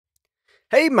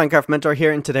Hey, Minecraft Mentor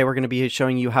here, and today we're going to be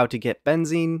showing you how to get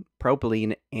benzene,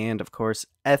 propylene, and of course,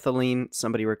 ethylene.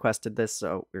 Somebody requested this,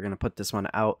 so we're going to put this one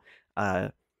out.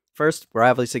 First, we're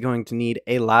obviously going to need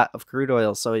a lot of crude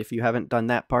oil, so if you haven't done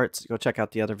that part, go check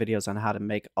out the other videos on how to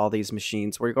make all these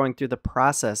machines. We're going through the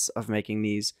process of making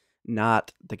these,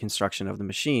 not the construction of the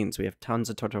machines. We have tons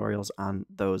of tutorials on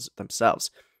those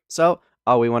themselves. So,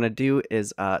 all we want to do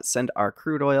is send our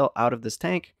crude oil out of this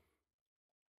tank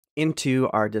into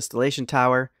our distillation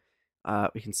tower.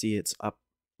 We can see it's up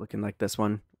looking like this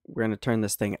one. We're going to turn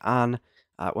this thing on.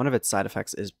 One of its side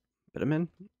effects is bitumen.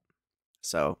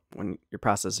 So when you're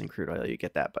processing crude oil, you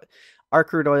get that. But our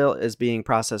crude oil is being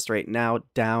processed right now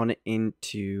down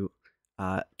into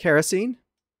kerosene,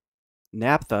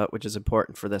 naphtha, which is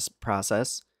important for this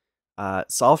process,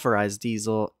 sulfurized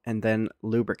diesel, and then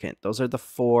lubricant. Those are the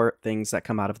four things that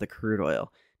come out of the crude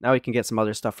oil. Now we can get some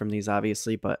other stuff from these,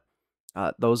 obviously, but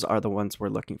those are the ones we're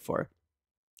looking for.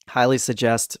 Highly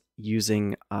suggest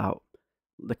using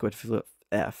liquid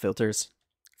filters,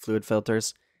 fluid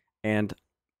filters, and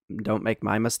don't make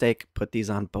my mistake, put these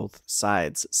on both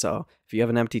sides. So if you have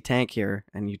an empty tank here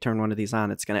and you turn one of these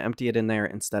on, it's going to empty it in there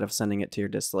instead of sending it to your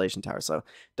distillation tower. So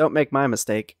don't make my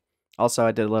mistake. Also,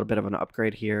 I did a little bit of an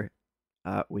upgrade here.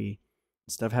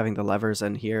 Instead of having the levers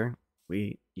in here,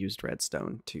 we used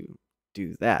redstone to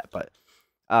do that. But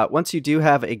once you do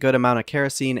have a good amount of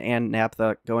kerosene and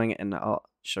naphtha going, and I'll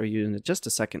show you in just a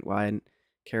second why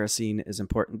kerosene is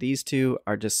important. These two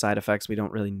are just side effects. We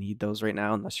don't really need those right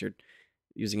now unless you're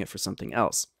using it for something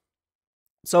else.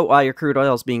 So while your crude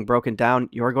oil is being broken down,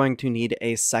 you're going to need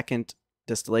a second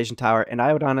distillation tower, and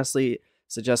I would honestly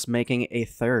suggest making a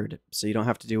third so you don't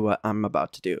have to do what I'm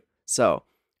about to do. So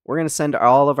we're going to send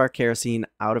all of our kerosene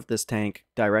out of this tank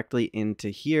directly into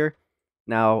here.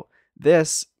 Now,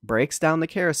 this breaks down the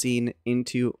kerosene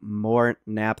into more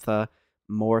naphtha,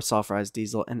 more sulfurized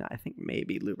diesel, and I think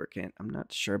maybe lubricant. I'm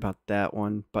not sure about that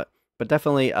one, but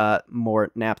definitely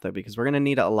more naphtha, because we're going to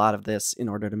need a lot of this in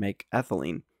order to make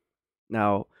ethylene.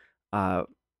 Now,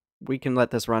 we can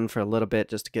let this run for a little bit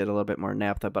just to get a little bit more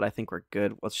naphtha, but I think we're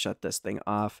good. Let's shut this thing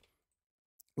off.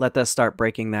 Let this start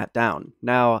breaking that down.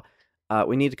 Now,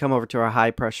 we need to come over to our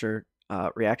high pressure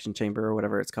reaction chamber, or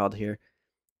whatever it's called here.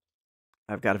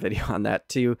 I've got a video on that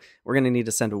too. We're going to need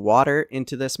to send water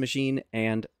into this machine,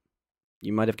 and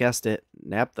you might have guessed it,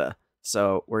 naphtha.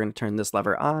 So we're going to turn this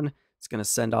lever on. It's going to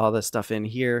send all this stuff in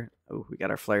here. Oh, we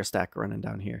got our flare stack running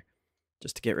down here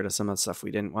just to get rid of some of the stuff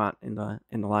we didn't want in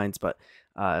the lines. But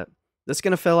this is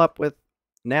going to fill up with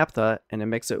naphtha, and it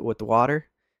mix it with the water.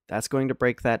 That's going to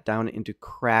break that down into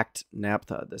cracked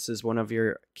naphtha. This is one of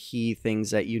your key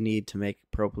things that you need to make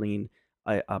propylene,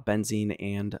 benzene,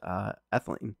 and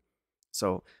ethylene.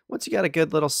 So once you got a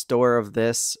good little store of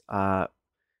this, let's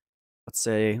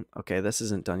say, okay, this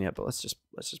isn't done yet, but let's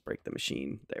just break the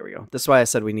machine. There we go. This is why I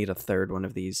said we need a third one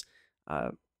of these,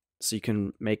 so you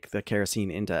can make the kerosene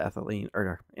into ethylene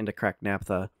or into cracked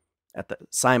naphtha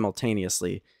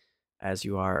simultaneously as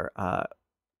you are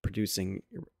producing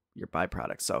your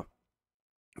byproduct. So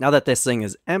now that this thing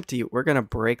is empty, we're going to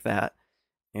break that,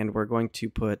 and we're going to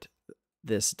put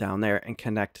this down there and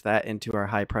connect that into our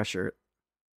high pressure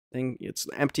thing. It's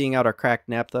emptying out our cracked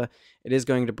naphtha. It is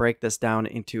going to break this down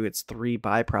into its 3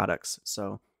 byproducts.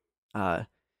 So I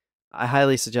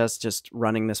highly suggest just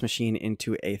running this machine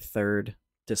into a third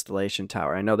distillation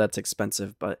tower. I know that's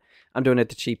expensive, but I'm doing it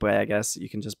the cheap way, I guess. You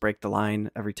can just break the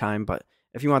line every time, but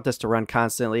if you want this to run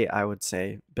constantly, I would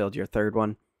say build your third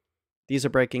one. These are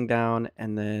breaking down,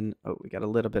 and then we got a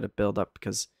little bit of buildup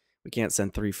because we can't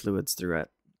send 3 fluids through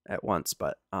at once.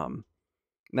 But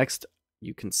next,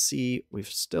 you can see we're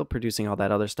still producing all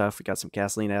that other stuff. We got some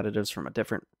gasoline additives from a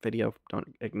different video.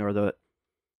 Don't ignore that.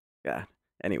 Yeah.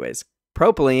 Anyways,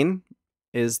 propylene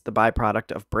is the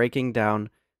byproduct of breaking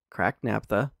down cracked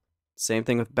naphtha. Same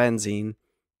thing with benzene.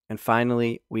 And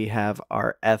finally, we have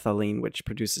our ethylene, which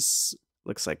produces,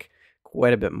 looks like,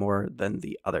 quite a bit more than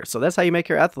the other. So that's how you make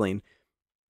your ethylene.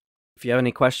 If you have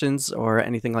any questions or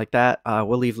anything like that,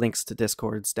 we'll leave links to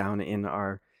Discords down in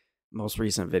our most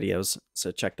recent videos.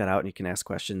 So check that out, and you can ask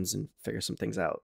questions and figure some things out.